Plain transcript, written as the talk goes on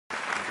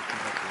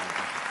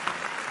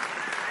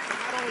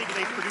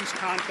they produce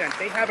content.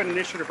 They have an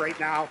initiative right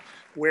now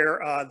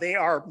where they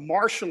are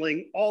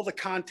marshaling all the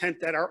content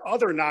that our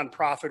other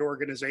nonprofit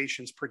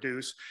organizations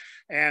produce.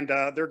 And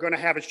they're going to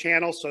have a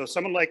channel. So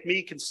someone like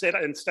me can sit,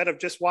 instead of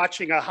just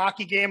watching a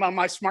hockey game on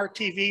my smart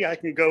TV, I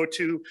can go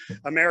to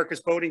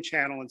America's Boating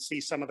Channel and see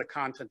some of the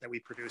content that we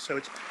produce. So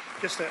it's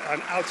just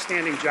an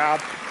outstanding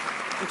job.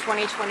 In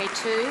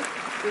 2022,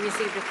 we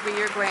received a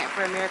 3-year grant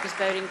for America's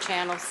Boating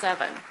Channel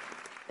 7.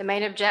 The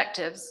main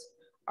objectives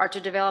are to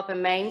develop a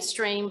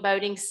mainstream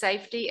boating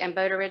safety and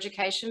boater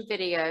education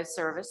video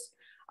service,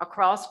 a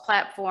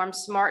cross-platform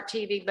smart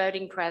TV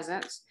boating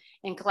presence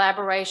in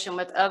collaboration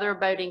with other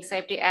boating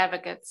safety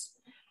advocates,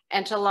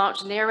 and to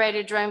launch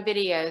narrated drone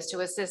videos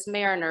to assist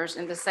mariners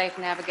in the safe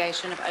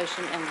navigation of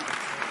ocean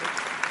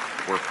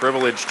inlets. We're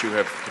privileged to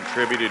have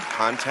contributed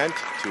content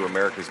to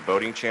America's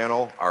Boating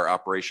Channel, our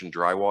Operation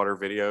Drywater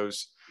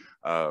videos,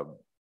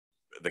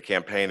 the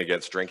campaign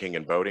against drinking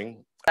and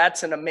boating.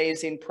 That's an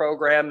amazing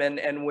program,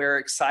 and we're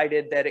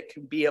excited that it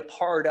can be a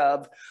part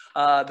of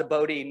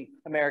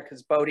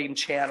America's Boating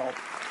Channel.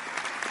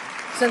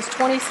 Since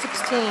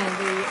 2016,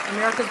 the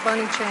America's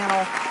Boating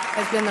Channel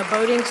has been the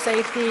boating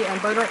safety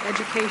and boater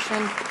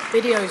education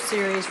video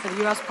series for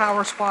the U.S.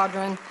 Power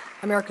Squadron,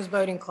 America's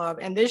Boating Club.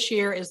 And this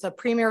year is the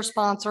premier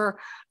sponsor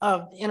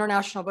of the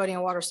International Boating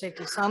and Water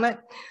Safety Summit.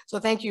 So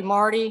thank you,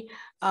 Marty.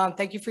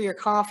 Thank you for your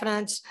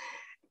confidence.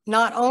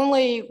 Not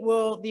only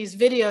will these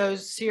videos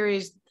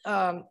series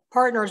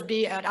partners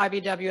be at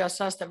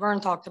IBWSS that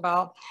Vern talked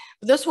about,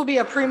 but this will be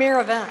a premier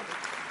event.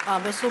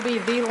 This will be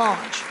the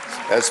launch.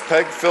 As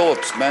Peg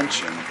Phillips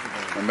mentioned,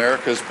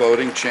 America's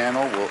Boating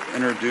Channel will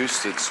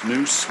introduce its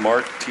new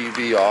smart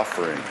TV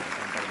offering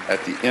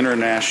at the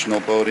International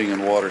Boating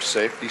and Water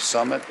Safety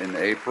Summit in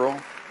April,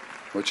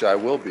 which I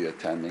will be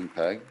attending,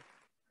 Peg.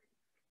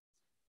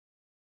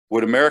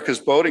 Would America's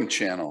Boating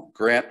Channel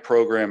Grant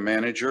Program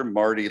Manager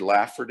Marty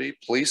Lafferty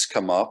please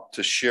come up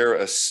to share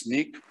a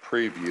sneak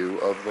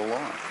preview of the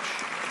launch?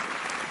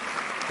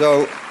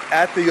 So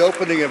at the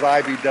opening of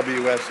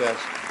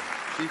IBWSS,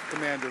 Chief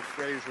Commander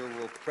Fraser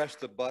will press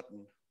the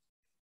button,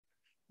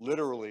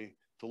 literally,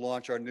 to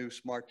launch our new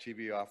smart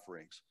TV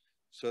offerings.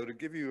 So to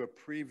give you a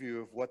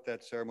preview of what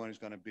that ceremony is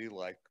going to be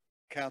like,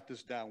 count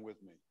this down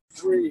with me.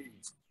 3,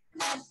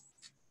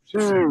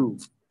 2,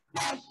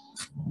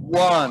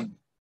 1,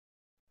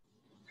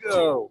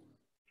 go.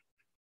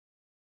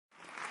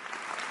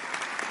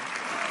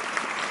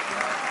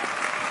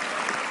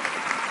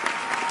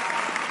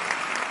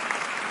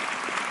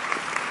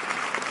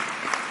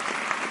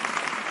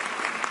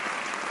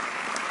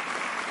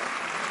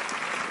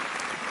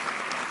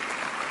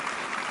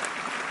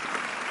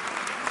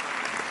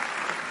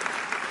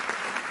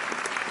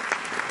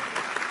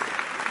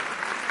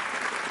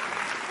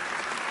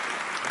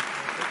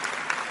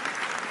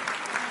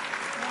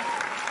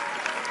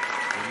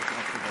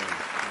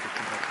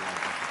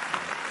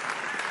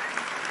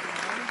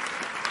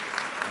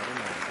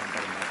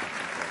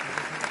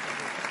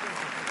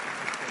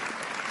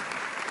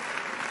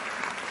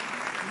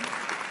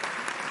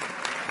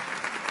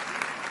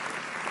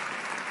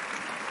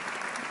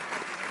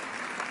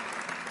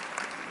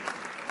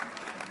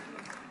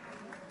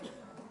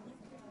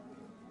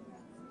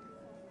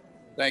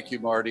 Thank you,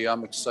 Marty.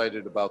 I'm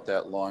excited about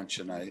that launch,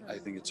 and I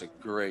think it's a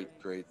great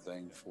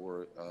thing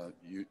for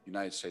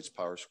United States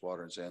Power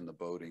Squadrons and the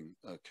boating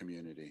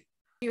community.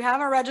 If you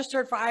haven't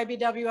registered for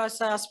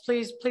IBWSS,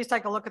 please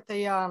take a look at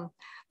the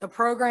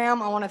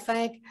program. I want to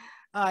thank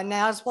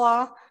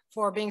NASBLA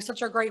for being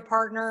such a great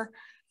partner.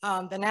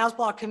 The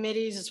NASBLA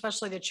committees,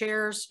 especially the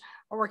chairs,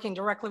 are working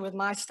directly with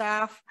my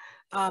staff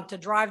to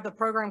drive the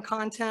program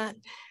content.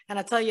 And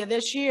I tell you,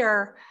 this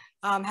year,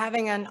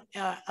 having a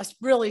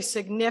really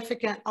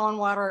significant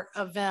on-water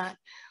event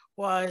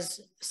was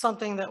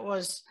something that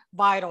was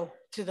vital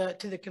to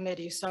the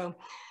committee. So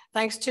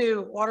thanks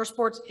to Water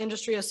Sports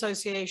Industry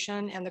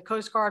Association and the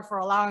Coast Guard for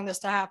allowing this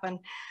to happen.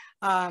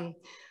 On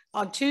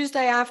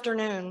Tuesday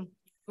afternoon,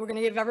 we're going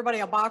to give everybody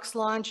a box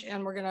lunch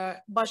and we're going to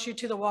bus you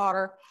to the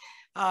water.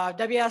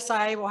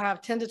 WSIA will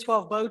have 10 to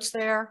 12 boats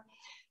there,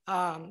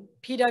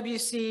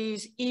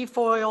 PWCs,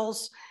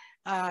 e-foils,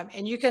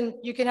 and you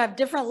can have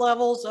different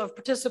levels of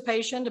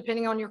participation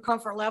depending on your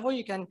comfort level.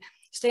 You can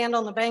stand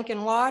on the bank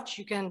and watch.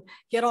 You can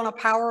get on a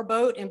power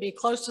boat and be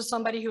close to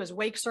somebody who is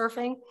wake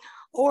surfing,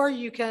 or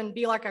you can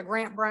be like a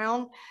Grant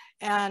Brown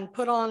and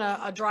put on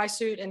a dry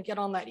suit and get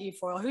on that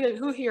e-foil.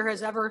 Who here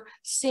has ever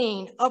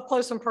seen up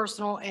close and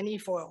personal an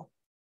e-foil?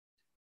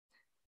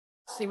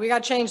 See, we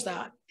got to change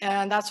that.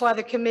 And that's why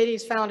the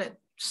committees found it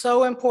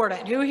so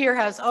important. Who here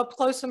has up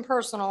close and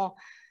personal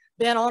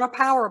been on a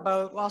power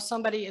boat while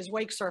somebody is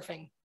wake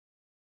surfing?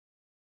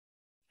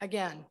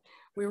 Again,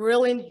 we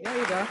really, there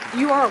you go.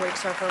 You are a wake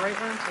surfer, right,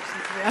 Vern?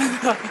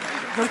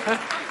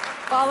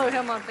 Follow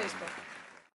him on Facebook.